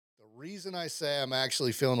reason I say I'm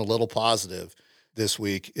actually feeling a little positive this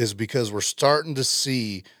week is because we're starting to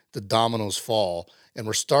see the dominoes fall, and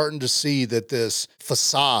we're starting to see that this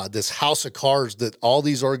facade, this house of cards that all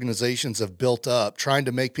these organizations have built up, trying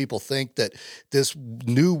to make people think that this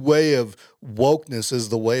new way of wokeness is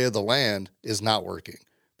the way of the land, is not working.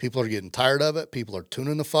 People are getting tired of it. People are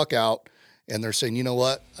tuning the fuck out, and they're saying, you know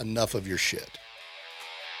what? Enough of your shit.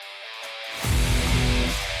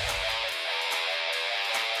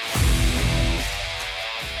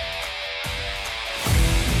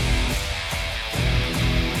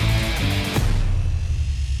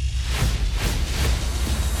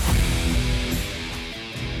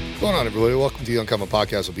 What's going on, everybody? Welcome to the Uncommon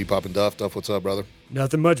Podcast with B-Pop and Duff. Duff, what's up, brother?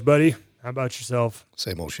 Nothing much, buddy. How about yourself?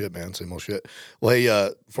 Same old shit, man. Same old shit. Well,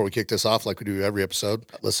 hey, before we kick this off, like we do every episode,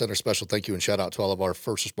 let's send a special thank you and shout out to all of our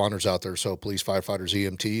first responders out there. So police, firefighters,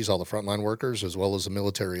 EMTs, all the frontline workers, as well as the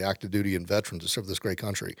military, active duty, and veterans that serve this great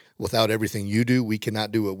country. Without everything you do, we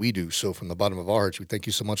cannot do what we do. So from the bottom of our hearts, we thank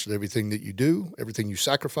you so much for everything that you do, everything you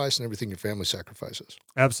sacrifice, and everything your family sacrifices.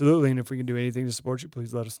 Absolutely. And if we can do anything to support you,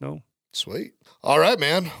 please let us know. Sweet. All right,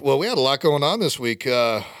 man. Well, we had a lot going on this week.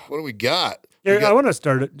 What do we got? Yeah, I want to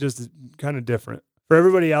start it just kind of different. For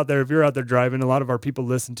everybody out there, if you're out there driving, a lot of our people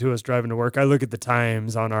listen to us driving to work. I look at the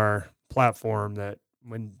times on our platform that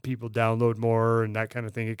when people download more and that kind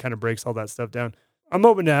of thing, it kind of breaks all that stuff down. I'm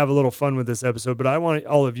hoping to have a little fun with this episode, but I want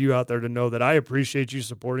all of you out there to know that I appreciate you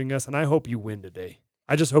supporting us, and I hope you win today.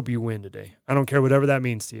 I just hope you win today. I don't care whatever that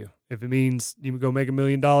means to you. If it means you go make $1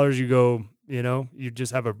 million, you go, you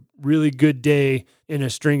just have a really good day in a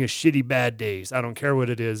string of shitty bad days. I don't care what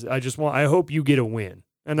it is. I hope you get a win.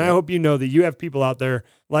 And I hope you know that you have people out there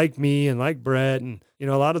like me and like Brett and,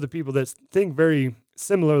 a lot of the people that think very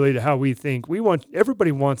similarly to how we think.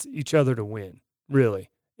 Everybody wants each other to win, really,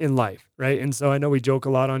 in life, right? And so I know we joke a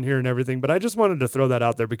lot on here and everything, but I just wanted to throw that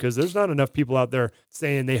out there because there's not enough people out there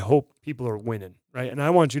saying they hope people are winning, right? And I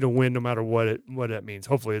want you to win no matter what that means.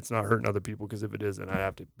 Hopefully it's not hurting other people, because if it is, then I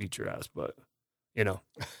have to beat your ass, but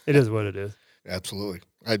it is what it is. Absolutely.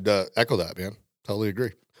 I'd echo that, man. Totally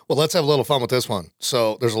agree. Well, let's have a little fun with this one.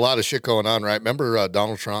 So there's a lot of shit going on, right? Remember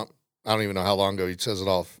Donald Trump? I don't even know how long ago he says it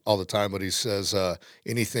all the time, but he says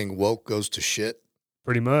anything woke goes to shit.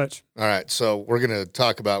 Pretty much. All right. So we're going to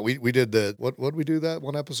talk about, we did what did we do that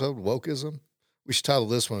one episode? Wokeism? We should title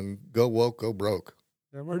this one, Go Woke, Go Broke.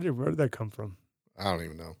 Where did that come from? I don't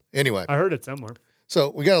even know. Anyway. I heard it somewhere. So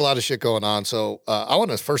we got a lot of shit going on. So I want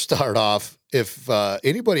to first start off. If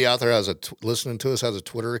anybody out there listening to us has a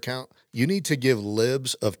Twitter account, you need to give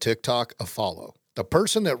Libs of TikTok a follow. The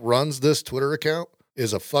person that runs this Twitter account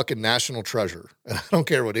is a fucking national treasure. And I don't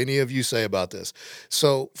care what any of you say about this.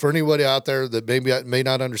 So for anybody out there that may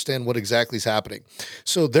not understand what exactly is happening.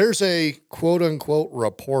 So there's a quote unquote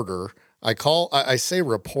reporter. I say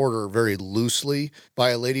reporter very loosely,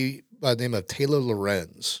 by a lady by the name of Taylor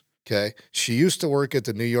Lorenz. Okay. She used to work at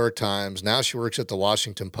the New York Times. Now she works at the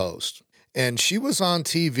Washington Post. And she was on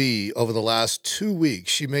TV over the last 2 weeks.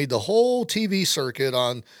 She made the whole TV circuit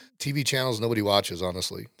on TV channels nobody watches,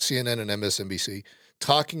 honestly, CNN and MSNBC,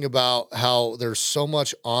 talking about how there's so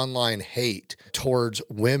much online hate towards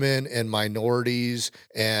women and minorities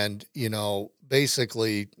and,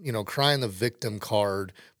 basically, crying the victim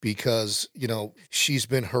card because, she's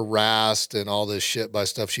been harassed and all this shit by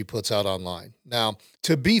stuff she puts out online. Now,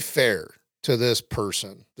 to be fair to this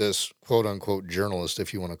person, this quote unquote journalist,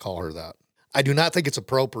 if you want to call her that, I do not think it's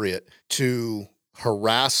appropriate to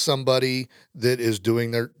harass somebody that is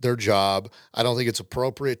doing their job. I don't think it's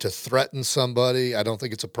appropriate to threaten somebody. I don't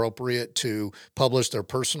think it's appropriate to publish their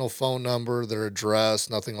personal phone number, their address,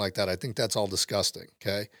 nothing like that. I think that's all disgusting,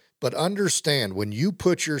 okay? But understand, when you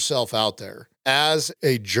put yourself out there as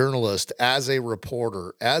a journalist, as a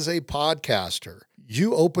reporter, as a podcaster,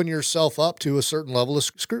 you open yourself up to a certain level of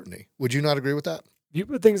scrutiny. Would you not agree with that? You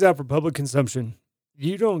put things out for public consumption.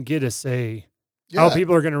 You don't get to say how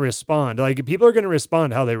people are going to respond. Like, people are going to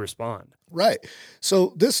respond how they respond. Right.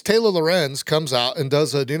 So this Taylor Lorenz comes out and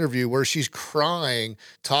does an interview where she's crying,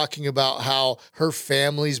 talking about how her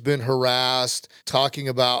family's been harassed, talking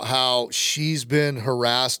about how she's been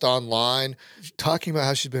harassed online, talking about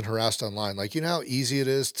how she's been harassed online. Like, you know how easy it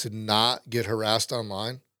is to not get harassed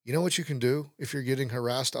online? You know what you can do if you're getting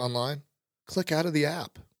harassed online? Click out of the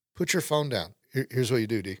app. Put your phone down. Here's what you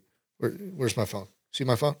do, D. Where's my phone? See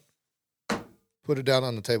my phone? Put it down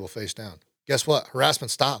on the table face down. Guess what? Harassment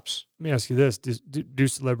stops. Let me ask you this. Do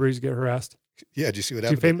celebrities get harassed? Yeah, did you see what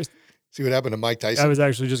happened? See what happened to Mike Tyson? I was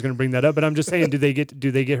actually just going to bring that up, but I'm just saying, do they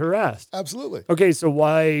get harassed? Absolutely. Okay, so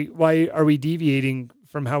why are we deviating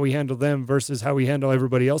from how we handle them versus how we handle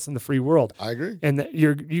everybody else in the free world. I agree. And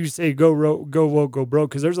you say go woke, go broke,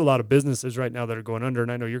 because there's a lot of businesses right now that are going under,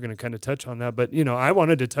 and I know you're going to kind of touch on that. But I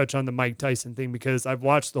wanted to touch on the Mike Tyson thing because I've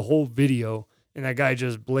watched the whole video, and that guy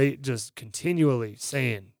just continually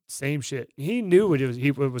saying same shit. He knew what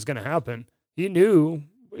was going to happen. He knew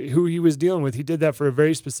who he was dealing with. He did that for a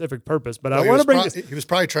very specific purpose. But I want to bring this. He was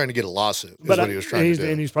probably trying to get a lawsuit. Is what he was trying to do,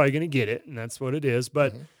 and he's probably going to get it, and that's what it is.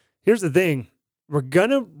 But here's the thing. We're going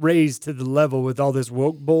to raise to the level with all this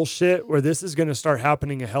woke bullshit where this is going to start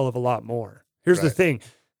happening a hell of a lot more. Here's the thing,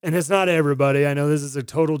 and it's not everybody. I know this is a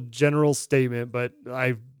total general statement, but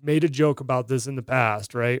I've made a joke about this in the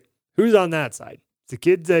past, right? Who's on that side? It's the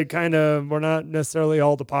kids that kind of were not necessarily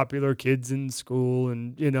all the popular kids in school,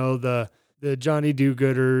 and, the Johnny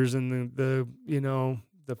do-gooders and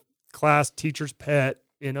the class teacher's pet.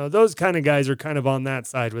 Those kind of guys are kind of on that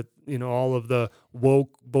side with, all of the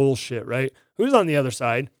woke bullshit, right? Who's on the other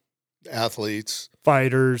side? Athletes,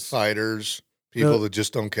 fighters, people that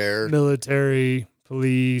just don't care. Military,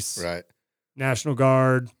 police, right? National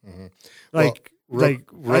Guard.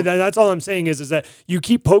 That's all I'm saying is that you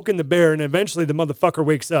keep poking the bear and eventually the motherfucker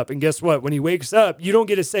wakes up. And guess what? When he wakes up, you don't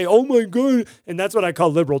get to say, "Oh my God." And that's what I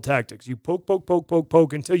call liberal tactics. You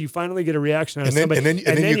poke until you finally get a reaction out of somebody. And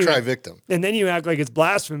then you cry victim. And then you act like it's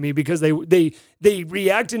blasphemy because they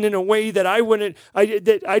reacted in a way that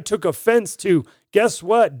I took offense to. Guess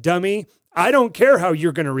what, dummy? I don't care how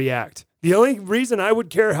you're going to react. The only reason I would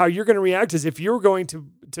care how you're going to react is if you're going to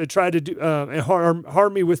try to do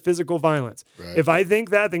harm me with physical violence. Right. If I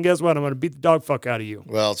think that, then guess what? I'm going to beat the dog fuck out of you.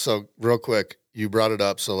 Well, so real quick, you brought it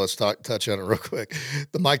up, so let's touch on it real quick.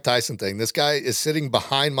 The Mike Tyson thing. This guy is sitting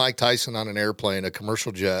behind Mike Tyson on an airplane, a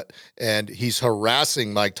commercial jet, and he's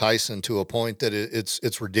harassing Mike Tyson to a point that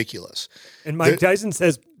it's ridiculous. And Mike Tyson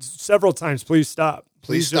says several times, "Please stop.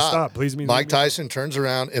 Please just stop. Please." Mike Tyson turns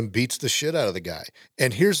around and beats the shit out of the guy.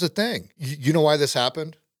 And here's the thing. You know why this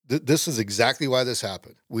happened? This is exactly why this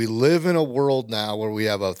happened. We live in a world now where we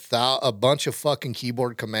have a bunch of fucking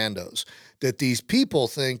keyboard commandos that these people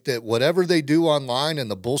think that whatever they do online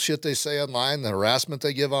and the bullshit they say online, the harassment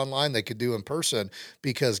they give online, they could do in person,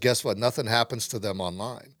 because guess what? Nothing happens to them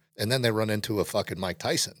online. And then they run into a fucking Mike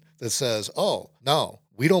Tyson that says, "Oh, no,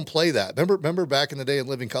 we don't play that." Remember back in the day in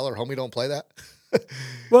Living Color, "Homie, don't play that"?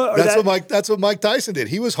 Well, that's what Mike Tyson did.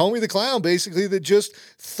 He was Homie the Clown, basically, that just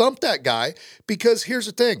thumped that guy. Because here's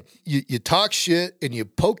the thing: you talk shit and you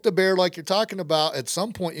poke the bear like you're talking about. At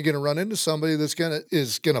some point, you're going to run into somebody that's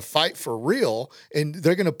is gonna fight for real, and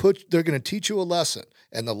they're gonna teach you a lesson.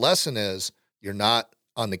 And the lesson is you're not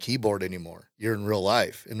on the keyboard anymore. You're in real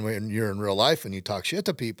life. And when you're in real life and you talk shit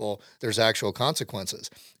to people, there's actual consequences.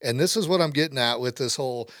 And this is what I'm getting at with this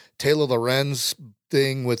whole Taylor Lorenz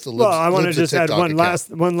thing with the I want to just add one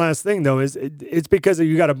last thing, though, is it's because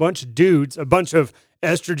you got a bunch of dudes, a bunch of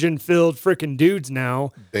estrogen-filled freaking dudes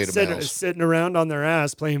now sitting around on their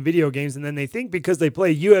ass playing video games, and then they think because they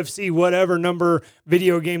play UFC, whatever number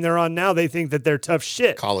video game they're on now, they think that they're tough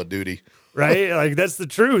shit. Call of Duty. Right? Like, that's the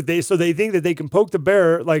truth. They think that they can poke the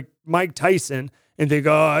bear like Mike Tyson and think,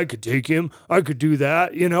 "Oh, I could take him. I could do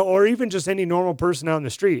that," or even just any normal person out in the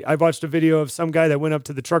street. I watched a video of some guy that went up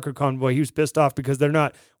to the trucker convoy. He was pissed off because they're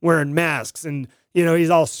not wearing masks, and, he's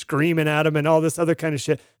all screaming at him and all this other kind of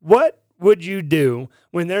shit. What would you do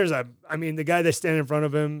when there's the guy that's standing in front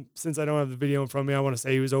of him, since I don't have the video in front of me, I want to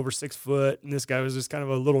say he was over 6 foot, and this guy was just kind of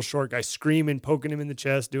a little short guy, screaming, poking him in the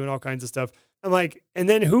chest, doing all kinds of stuff. I'm like, and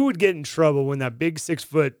then who would get in trouble when that big 6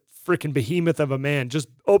 foot freaking behemoth of a man just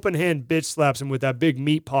open hand bitch slaps him with that big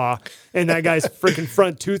meat paw, and that guy's freaking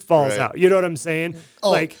front tooth falls out? You know what I'm saying?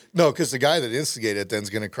 Oh, no, because the guy that instigated it then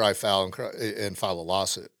is going to cry foul and file a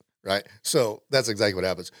lawsuit. Right? So that's exactly what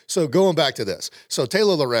happens. So going back to this. So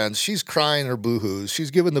Taylor Lorenz, she's crying her boo-hoos.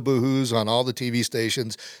 She's giving the boo-hoos on all the TV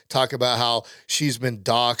stations, talk about how she's been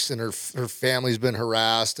doxxed and her family's been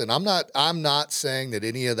harassed. And I'm not saying that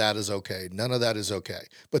any of that is okay. None of that is okay.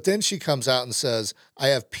 But then she comes out and says, "I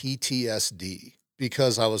have PTSD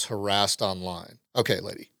because I was harassed online." Okay,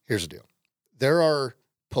 lady, here's the deal. There are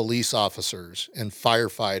police officers and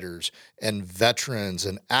firefighters and veterans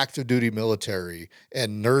and active duty military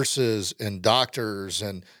and nurses and doctors,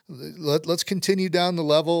 and let's continue down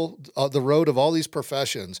the road of all these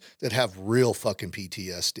professions that have real fucking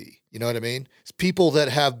PTSD. You know what I mean? It's people that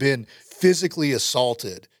have been physically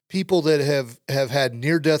assaulted, people that have had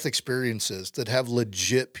near-death experiences that have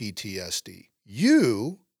legit PTSD.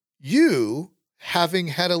 You having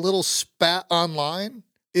had a little spat online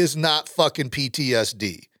is not fucking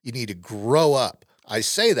PTSD. You need to grow up. I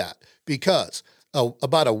say that because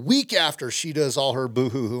about a week after she does all her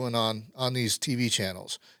boo-hoo-hooing on these TV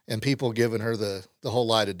channels and people giving her the whole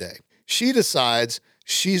lie today. She decides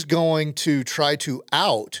she's going to try to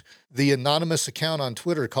out the anonymous account on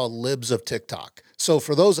Twitter called Libs of TikTok. So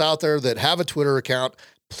for those out there that have a Twitter account,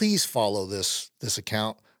 please follow this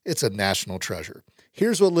account. It's a national treasure.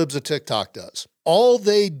 Here's what Libs of TikTok does. All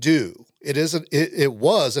they do, it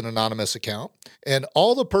was an anonymous account, and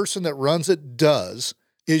all the person that runs it does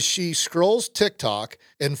is she scrolls TikTok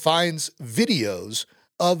and finds videos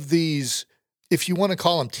of these, if you want to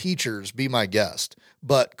call them teachers, be my guest,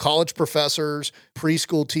 but college professors,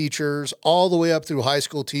 preschool teachers, all the way up through high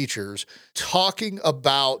school teachers, talking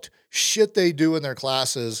about shit they do in their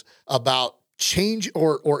classes about change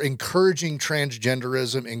or encouraging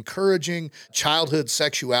transgenderism, encouraging childhood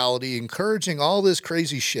sexuality, encouraging all this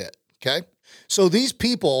crazy shit, okay? So these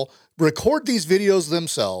people record these videos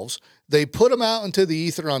themselves. They put them out into the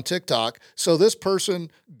ether on TikTok. So this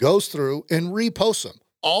person goes through and reposts them.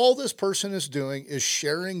 All this person is doing is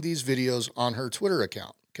sharing these videos on her Twitter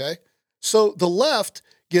account, okay? So the left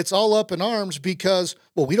gets all up in arms because,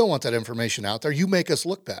 well, we don't want that information out there. You make us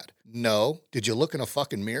look bad. No. Did you look in a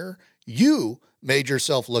fucking mirror? You made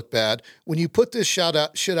yourself look bad when you put this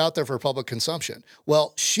shit out there for public consumption.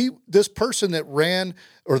 Well, this person that ran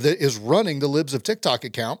or that is running the Libs of TikTok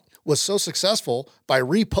account was so successful by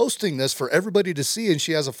reposting this for everybody to see, and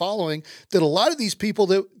she has a following, that a lot of these people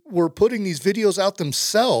that were putting these videos out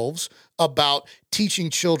themselves about teaching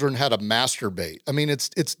children how to masturbate. I mean, it's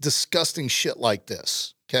disgusting shit like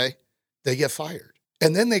this, okay? They get fired.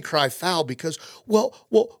 And then they cry foul because, well,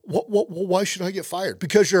 why should I get fired?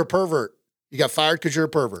 Because you're a pervert. You got fired because you're a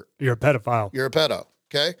pervert. You're a pedophile. You're a pedo,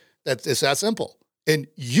 okay? It's that simple. And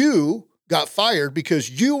you got fired because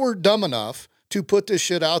you were dumb enough to put this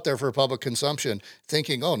shit out there for public consumption,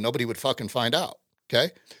 thinking, oh, nobody would fucking find out,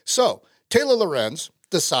 okay? So Taylor Lorenz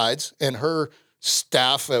decides, and her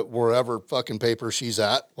staff at wherever fucking paper she's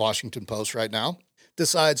at, Washington Post right now,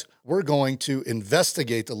 decides we're going to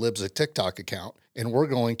investigate the Libs of TikTok account, and we're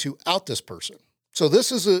going to out this person. So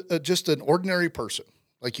this is just an ordinary person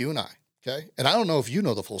like you and I, okay? And I don't know if you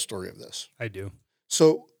know the full story of this. I do.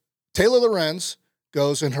 So Taylor Lorenz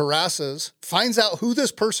goes and finds out who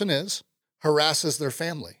this person is, harasses their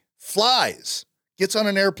family, flies, gets on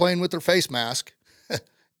an airplane with their face mask,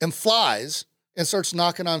 and flies and starts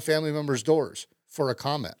knocking on family members' doors for a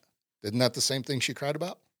comment. Isn't that the same thing she cried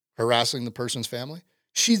about? Harassing the person's family?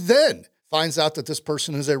 She then finds out that this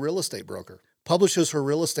person is a real estate broker, publishes her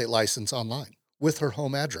real estate license online with her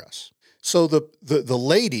home address. So the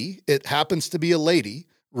lady, it happens to be a lady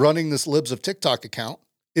running this Libs of TikTok account,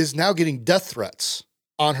 is now getting death threats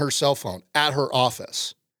on her cell phone at her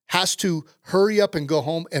office, has to hurry up and go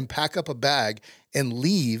home and pack up a bag and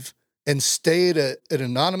leave and stay at an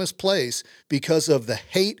anonymous place because of the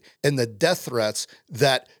hate and the death threats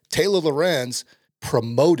that Taylor Lorenz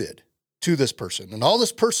promoted to this person. And all the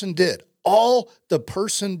person did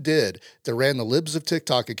that ran the Libs of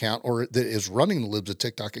TikTok account, or that is running the Libs of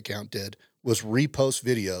TikTok account, was repost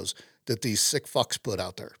videos that these sick fucks put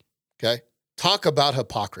out there, okay? Talk about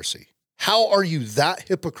hypocrisy. How are you that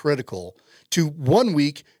hypocritical to 1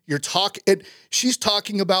 week she's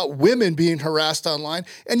talking about women being harassed online,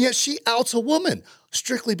 and yet she outs a woman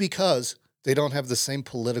strictly because they don't have the same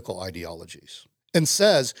political ideologies, and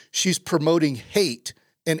says she's promoting hate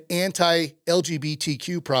and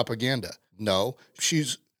anti-LGBTQ propaganda. No,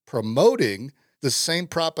 she's promoting the same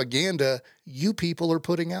propaganda you people are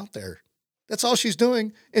putting out there. That's all she's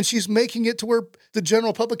doing, and she's making it to where the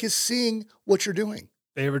general public is seeing what you're doing.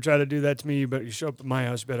 They ever try to do that to me, but you show up at my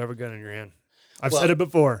house, you better have a gun in your hand. I've said it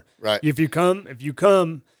before. Right. If you're going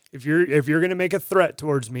to make a threat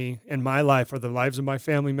towards me and my life or the lives of my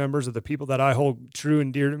family members or the people that I hold true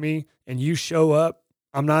and dear to me, and you show up,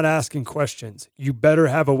 I'm not asking questions. You better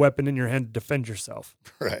have a weapon in your hand to defend yourself.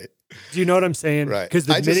 Right. Do you know what I'm saying? Right. Because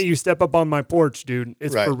the minute you step up on my porch, dude,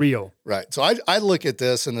 it's for real. Right. So I look at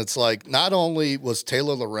this and it's like, not only was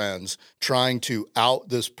Taylor Lorenz trying to out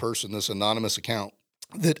this person, this anonymous account,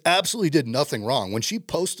 that absolutely did nothing wrong. When she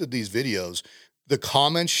posted these videos, the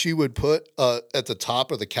comments she would put at the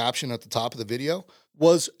top, or the caption at the top of the video,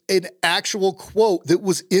 was an actual quote that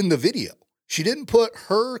was in the video. She didn't put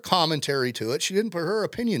her commentary to it. She didn't put her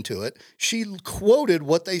opinion to it. She quoted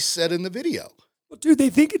what they said in the video. Well, dude, they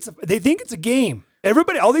think it's a game.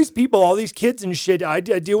 Everybody, all these people, all these kids and shit. I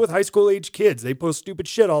deal with high school age kids. They post stupid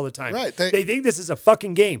shit all the time. Right. They think this is a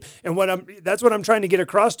fucking game. And that's what I'm trying to get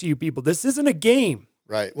across to you people. This isn't a game.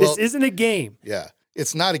 Right. Well, this isn't a game. Yeah.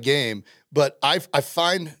 It's not a game, but I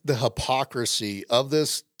find the hypocrisy of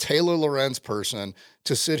this Taylor Lorenz person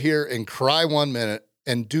to sit here and cry 1 minute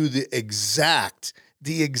and do the exact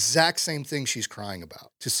the exact same thing she's crying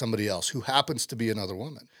about to somebody else who happens to be another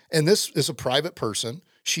woman. And this is a private person.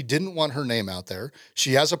 She didn't want her name out there.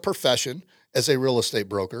 She has a profession as a real estate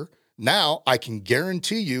broker. Now, I can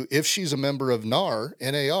guarantee you, if she's a member of NAR,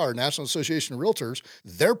 National Association of Realtors,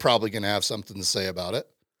 they're probably going to have something to say about it.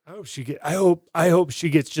 I hope she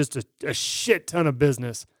gets just a shit ton of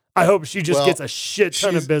business. I hope she just gets a shit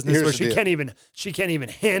ton of business where she can't even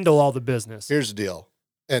handle all the business. Here's the deal.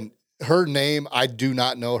 And her name, I do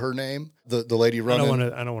not know her name. The lady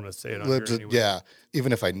running. I don't want to say it on here anyway. Yeah.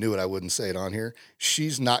 Even if I knew it, I wouldn't say it on here.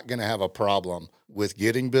 She's not going to have a problem with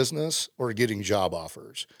getting business or getting job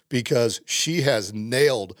offers because she has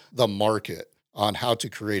nailed the market on how to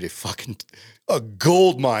create a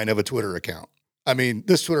gold mine of a Twitter account. I mean,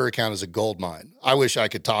 this Twitter account is a gold mine. I wish I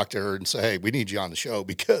could talk to her and say, hey, we need you on the show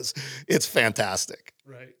because it's fantastic.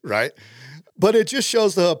 Right. But it just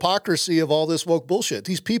shows the hypocrisy of all this woke bullshit.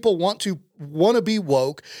 These people want to be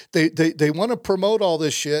woke. They want to promote all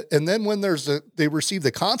this shit. And then when they receive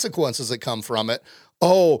the consequences that come from it,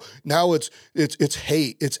 oh, now it's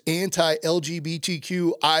hate. It's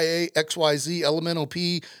anti-LGBTQIA, XYZ, elemental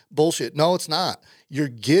P bullshit. No, it's not. You're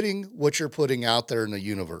getting what you're putting out there in the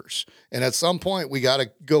universe. And at some point, we got to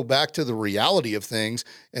go back to the reality of things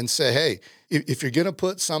and say, hey, if you're going to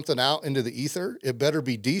put something out into the ether, it better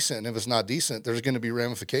be decent. If it's not decent, there's going to be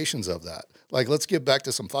ramifications of that. Like, let's get back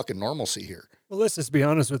to some fucking normalcy here. Well, let's just be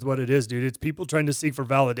honest with what it is, dude. It's people trying to seek for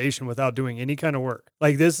validation without doing any kind of work.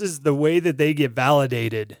 Like, this is the way that they get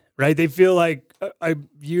validated, right? They feel like, I've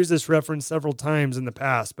used this reference several times in the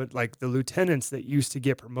past, but like the lieutenants that used to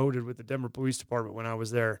get promoted with the Denver Police Department when I was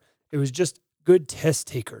there, it was just good test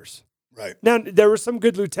takers. Right. Now, there were some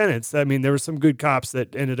good lieutenants. I mean, there were some good cops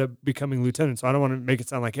that ended up becoming lieutenants. So I don't want to make it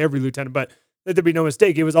sound like every lieutenant, but let there be no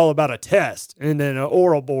mistake. It was all about a test and then an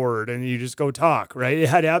oral board and you just go talk, right? It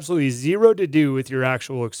had absolutely zero to do with your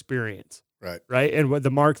actual experience. Right. And what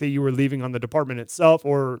the mark that you were leaving on the department itself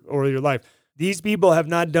or your life. These people have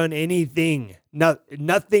not done anything,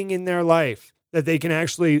 nothing in their life that they can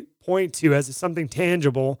actually point to as something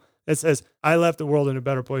tangible that says, I left the world in a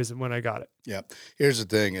better place than when I got it. Yeah. Here's the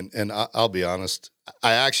thing. And I'll be honest.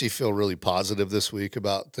 I actually feel really positive this week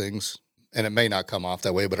about things. And it may not come off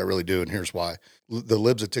that way, but I really do. And here's why. The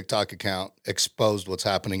Libs of TikTok account exposed what's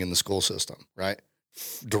happening in the school system, right?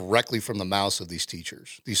 Directly from the mouths of these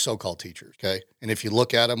teachers, these so-called teachers, okay? And if you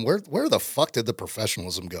look at them, where the fuck did the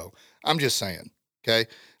professionalism go? I'm just saying, okay?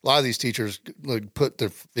 A lot of these teachers put their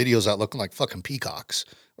videos out looking like fucking peacocks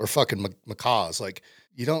or fucking macaws. Like,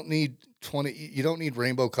 you don't need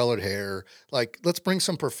rainbow-colored hair. Like, let's bring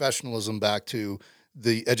some professionalism back to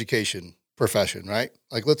the education profession, right?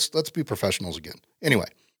 Like, let's be professionals again. Anyway,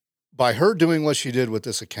 by her doing what she did with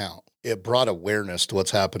this account, it brought awareness to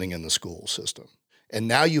what's happening in the school system. And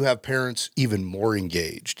now you have parents even more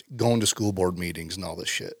engaged, going to school board meetings and all this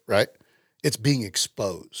shit, right? It's being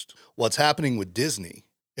exposed. What's happening with Disney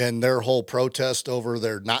and their whole protest over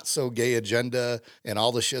their not so gay agenda and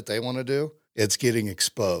all the shit they want to do, it's getting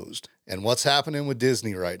exposed. And what's happening with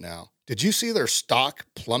Disney right now? Did you see their stock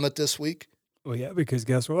plummet this week? Well, yeah, because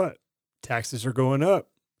guess what? Taxes are going up.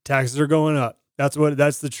 That's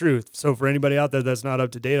the truth. So for anybody out there that's not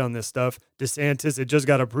up to date on this stuff, DeSantis, it just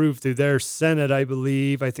got approved through their Senate, I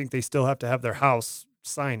believe. I think they still have to have their House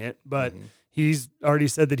sign it, but he's already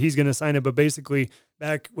said that he's going to sign it. But basically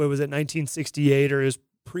back, 1968 or is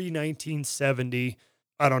pre-1970,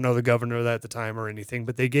 I don't know the governor of that at the time or anything,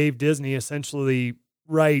 but they gave Disney essentially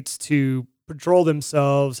rights to patrol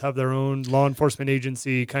themselves, have their own law enforcement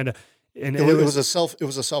agency kind of. And it was a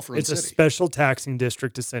self-run city. It's a special taxing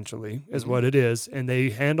district, essentially, is what it is. And they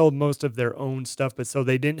handled most of their own stuff, but so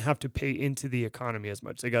they didn't have to pay into the economy as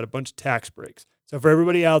much. They got a bunch of tax breaks. So for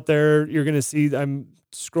everybody out there, you're going to see, I'm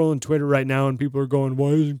scrolling Twitter right now, and people are going, why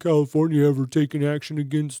isn't California ever taking action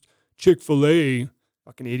against Chick-fil-A?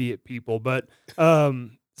 Fucking idiot people. But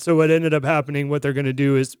so what ended up happening, what they're going to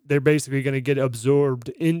do is they're basically going to get absorbed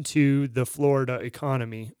into the Florida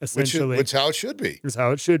economy, essentially. Which how it should be. Is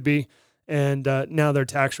how it should be. And now their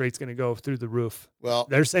tax rate's going to go through the roof. Well,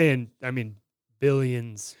 they're saying,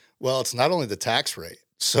 billions. Well, it's not only the tax rate.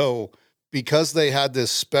 So because they had this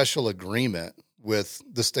special agreement with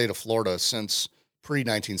the state of Florida since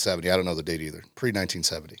pre-1970, I don't know the date either,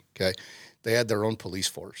 pre-1970, okay? They had their own police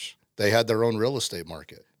force. They had their own real estate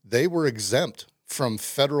market. They were exempt from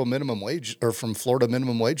federal minimum wage or from Florida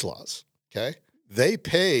minimum wage laws, okay? They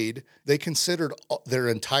considered their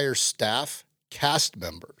entire staff cast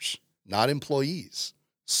members, not employees.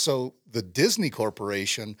 So the Disney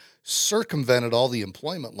Corporation circumvented all the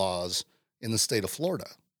employment laws in the state of Florida.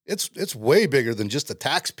 It's way bigger than just the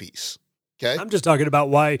tax piece, Okay. I'm just talking about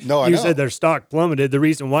why No, I you know. said their stock plummeted. The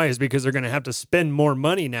reason why is because they're going to have to spend more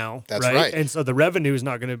money now. That's right. And so the revenue is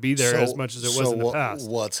not going to be there as much as it was in the past.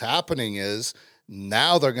 What's happening is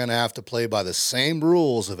now they're going to have to play by the same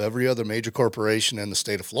rules of every other major corporation in the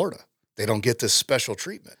state of Florida. They don't get this special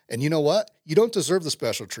treatment. And you know what? You don't deserve the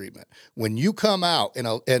special treatment. When you come out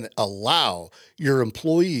and allow your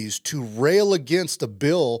employees to rail against a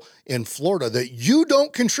bill in Florida that you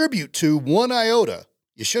don't contribute to one iota,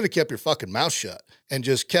 you should have kept your fucking mouth shut and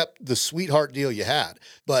just kept the sweetheart deal you had.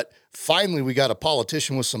 But finally, we got a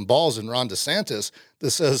politician with some balls in Ron DeSantis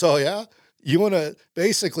that says, oh, yeah? You want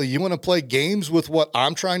to play games with what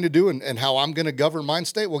I'm trying to do and how I'm going to govern my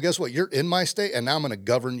state? Well, guess what? You're in my state, and now I'm going to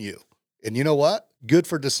govern you. And you know what? Good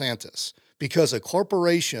for DeSantis, because a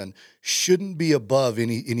corporation shouldn't be above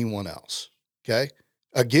anyone else, okay?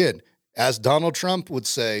 Again, as Donald Trump would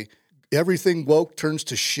say, everything woke turns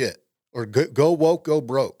to shit, or go woke, go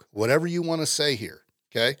broke, whatever you want to say here,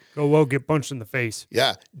 okay? Go woke, get punched in the face.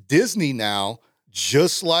 Yeah. Disney now,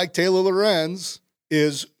 just like Taylor Lorenz,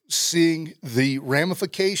 is seeing the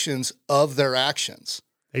ramifications of their actions.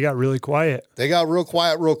 They got really quiet. They got real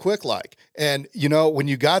quiet real quick like. And, you know, when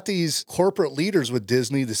you got these corporate leaders with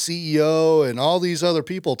Disney, the CEO and all these other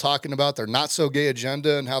people talking about their not so gay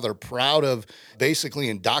agenda and how they're proud of basically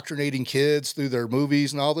indoctrinating kids through their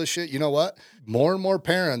movies and all this shit, you know what? More and more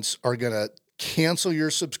parents are going to cancel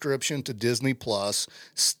your subscription to Disney Plus,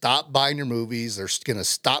 stop buying your movies. They're going to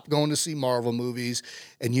stop going to see Marvel movies.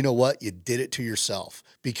 And you know what? You did it to yourself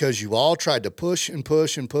because you all tried to push and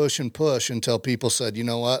push and push and push until people said, you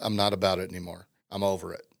know what? I'm not about it anymore. I'm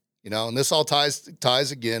over it. You know, and this all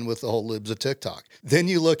ties again with the whole libs of TikTok. Then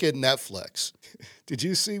you look at Netflix. Did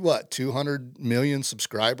you see what 200 million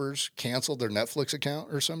subscribers canceled their Netflix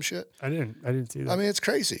account or some shit? I didn't see that. I mean, it's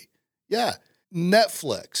crazy. Yeah.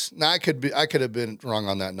 Netflix. Now I could have been wrong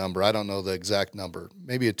on that number. I don't know the exact number.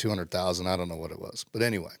 Maybe at 200,000. I don't know what it was. But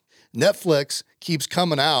anyway, Netflix keeps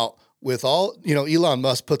coming out with all, you know, Elon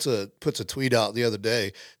Musk puts a tweet out the other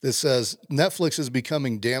day that says Netflix is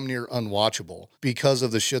becoming damn near unwatchable because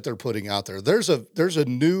of the shit they're putting out there. There's a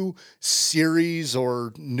new series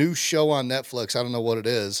or new show on Netflix. I don't know what it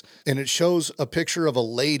is. And it shows a picture of a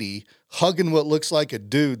lady hugging what looks like a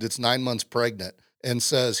dude that's 9 months pregnant and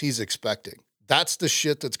says he's expecting. That's the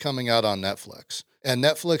shit that's coming out on Netflix. And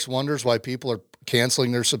Netflix wonders why people are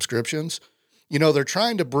canceling their subscriptions. You know, they're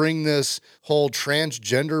trying to bring this whole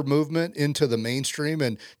transgender movement into the mainstream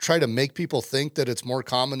and try to make people think that it's more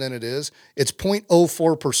common than it is. It's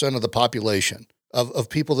 0.04% of the population of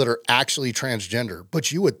people that are actually transgender. But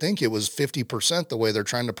you would think it was 50% the way they're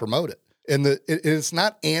trying to promote it. And it's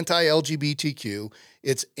not anti-LGBTQ.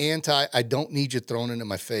 It's I don't need you thrown into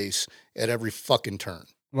my face at every fucking turn.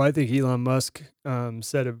 Well, I think Elon Musk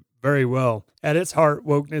said it very well. At its heart,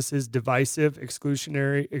 wokeness is divisive,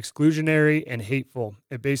 exclusionary, and hateful.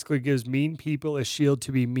 It basically gives mean people a shield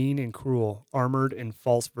to be mean and cruel, armored in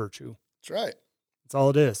false virtue. That's right. That's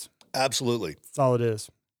all it is. Absolutely. That's all it is.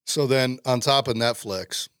 So then on top of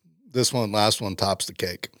Netflix, last one tops the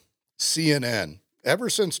cake. CNN. Ever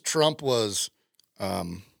since Trump was,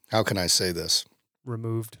 how can I say this?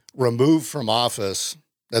 Removed from office.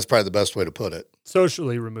 That's probably the best way to put it.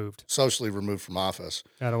 Socially removed from office.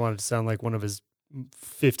 I don't want it to sound like one of his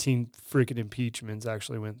 15 freaking impeachments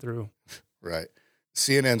actually went through. Right.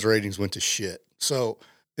 CNN's ratings went to shit. So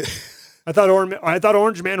I thought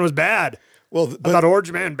Orange Man was bad. Well, I thought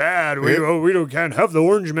Orange Man bad. We can't have the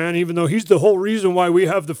Orange Man, even though he's the whole reason why we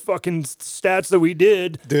have the fucking stats that we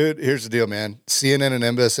did. Dude, here's the deal, man. CNN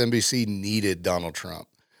and MSNBC needed Donald Trump.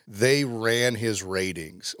 They ran his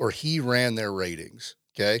ratings, or he ran their ratings.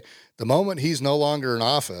 Okay. The moment he's no longer in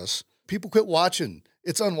office, people quit watching.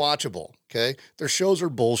 It's unwatchable. Okay. Their shows are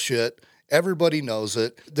bullshit. Everybody knows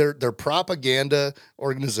it. They're propaganda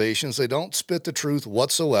organizations. They don't spit the truth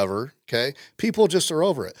whatsoever. Okay. People just are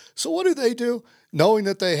over it. So what do? Knowing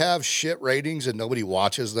that they have shit ratings and nobody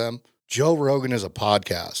watches them. Joe Rogan is a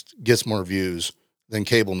podcast, gets more views than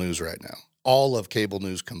cable news right now. All of cable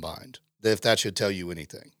news combined. If that should tell you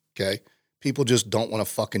anything. Okay. People just don't want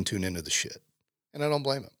to fucking tune into the shit. And I don't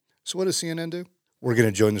blame them. So what does CNN do? We're going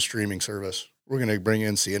to join the streaming service. We're going to bring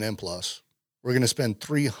in CNN Plus. We're going to spend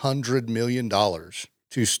 $300 million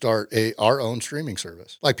to start our own streaming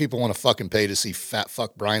service. Like people want to fucking pay to see fat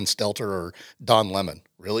fuck Brian Stelter or Don Lemon.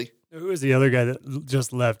 Really? Who was the other guy that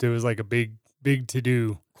just left? It was like a big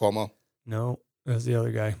to-do. Cuomo? No, that was the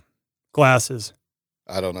other guy. Glasses.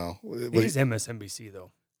 I don't know. He's MSNBC,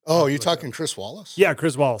 though. Oh, you're talking Chris Wallace? Yeah,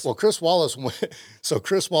 Chris Wallace. Well, Chris Wallace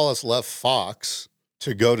left Fox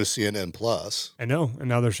to go to CNN Plus. I know, and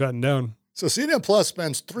now they're shutting down. So CNN Plus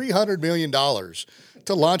spends $300 million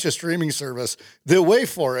to launch a streaming service. The way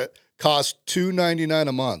for it cost $2.99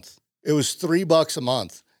 a month. It was $3 a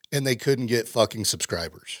month, and they couldn't get fucking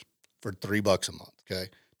subscribers for $3 a month, okay?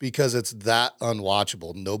 Because it's that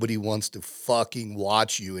unwatchable. Nobody wants to fucking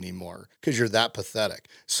watch you anymore because you're that pathetic.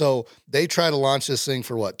 So they try to launch this thing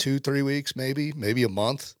for what, 2-3 weeks, maybe a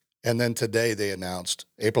month. And then today they announced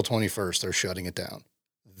April 21st, they're shutting it down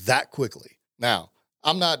that quickly. Now,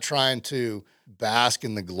 I'm not trying to bask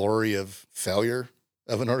in the glory of failure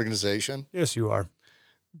of an organization. Yes, you are.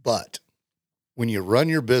 But when you run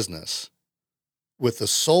your business with the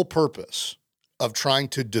sole purpose of trying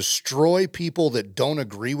to destroy people that don't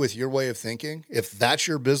agree with your way of thinking, if that's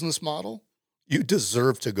your business model, you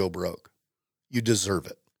deserve to go broke. You deserve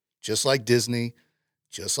it. Just like Disney,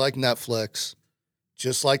 just like Netflix,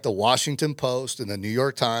 just like the Washington Post and the New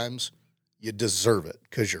York Times, you deserve it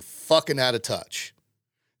because you're fucking out of touch.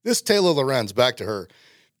 This Taylor Lorenz, back to her,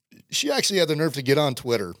 she actually had the nerve to get on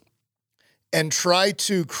Twitter and try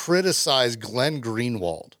to criticize Glenn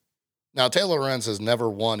Greenwald. Now, Taylor Lorenz has never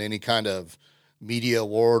won any kind of media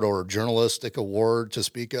award or journalistic award to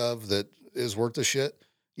speak of that is worth the shit.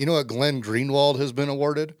 You know what Glenn Greenwald has been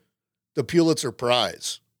awarded? The Pulitzer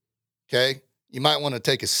Prize. Okay? You might want to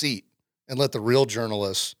take a seat and let the real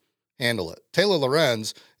journalists handle it. Taylor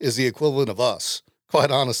Lorenz is the equivalent of us. Quite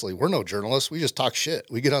honestly, we're no journalists. We just talk shit.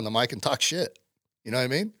 We get on the mic and talk shit. You know what I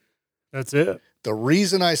mean? That's it. The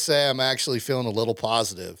reason I say I'm actually feeling a little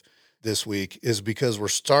positive this week is because we're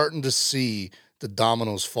starting to see the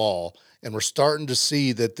dominoes fall. And we're starting to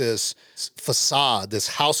see that this facade, this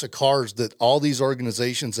house of cards that all these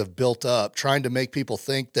organizations have built up, trying to make people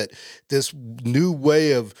think that this new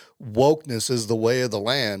way of wokeness is the way of the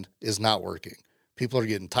land, is not working. People are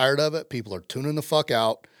getting tired of it. People are tuning the fuck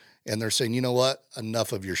out. And they're saying, you know what?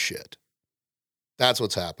 Enough of your shit. That's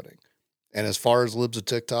what's happening. And as far as libs of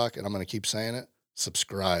TikTok, and I'm going to keep saying it,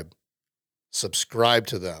 subscribe. Subscribe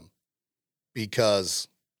to them because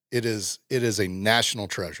it is a national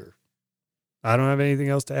treasure. I don't have anything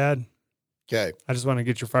else to add. Okay. I just want to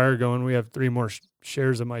get your fire going. We have 3 more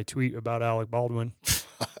shares of my tweet about Alec Baldwin.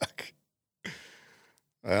 Fuck.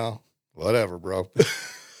 Well, whatever, bro.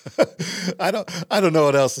 I don't know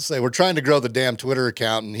what else to say. We're trying to grow the damn Twitter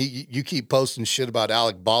account, and you keep posting shit about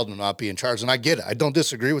Alec Baldwin not being charged, and I get it. I don't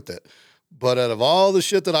disagree with it. But out of all the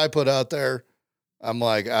shit that I put out there, I'm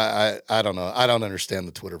like, I don't know. I don't understand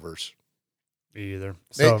the Twitterverse. Me either.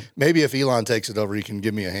 So maybe if Elon takes it over, he can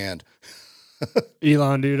give me a hand.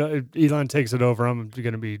 Elon, dude, if Elon takes it over, I'm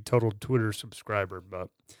going to be total Twitter subscriber. But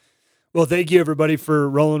well, thank you everybody for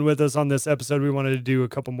rolling with us on this episode. We wanted to do a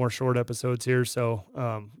couple more short episodes here, so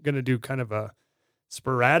going to do kind of a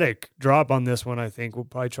sporadic drop on this one. I think we'll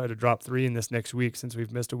probably try to drop 3 in this next week since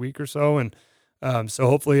we've missed a week or so, and so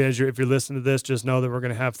hopefully, if you're listening to this, just know that we're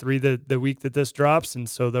going to have 3 the week that this drops, and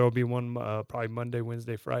so there will be one probably Monday,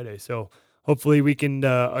 Wednesday, Friday. So hopefully we can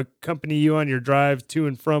accompany you on your drive to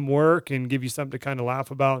and from work and give you something to kind of laugh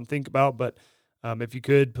about and think about. But if you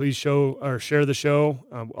could, please share the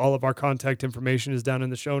show. All of our contact information is down in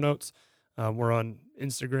the show notes. We're on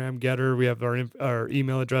Instagram, Getter. We have our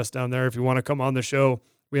email address down there. If you want to come on the show,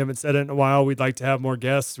 we haven't said it in a while. We'd like to have more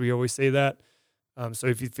guests. We always say that. So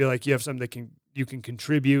if you feel like you have something that you can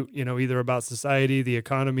contribute, either about society, the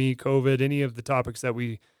economy, COVID, any of the topics that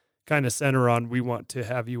we kind of center on, we want to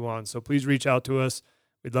have you on. So please reach out to us.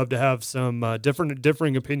 We'd love to have some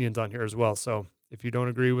differing opinions on here as well. So if you don't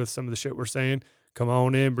agree with some of the shit we're saying, come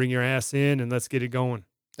on in, bring your ass in, and let's get it going.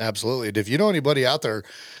 Absolutely. And if you know anybody out there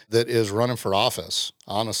that is running for office,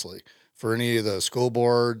 honestly, for any of the school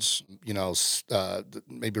boards,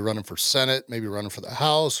 maybe running for Senate, maybe running for the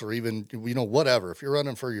House, or even, whatever. If you're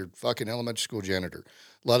running for your fucking elementary school janitor,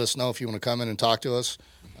 let us know if you want to come in and talk to us.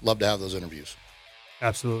 Love to have those interviews.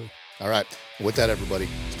 Absolutely. All right. With that, everybody,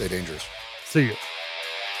 stay dangerous. See you.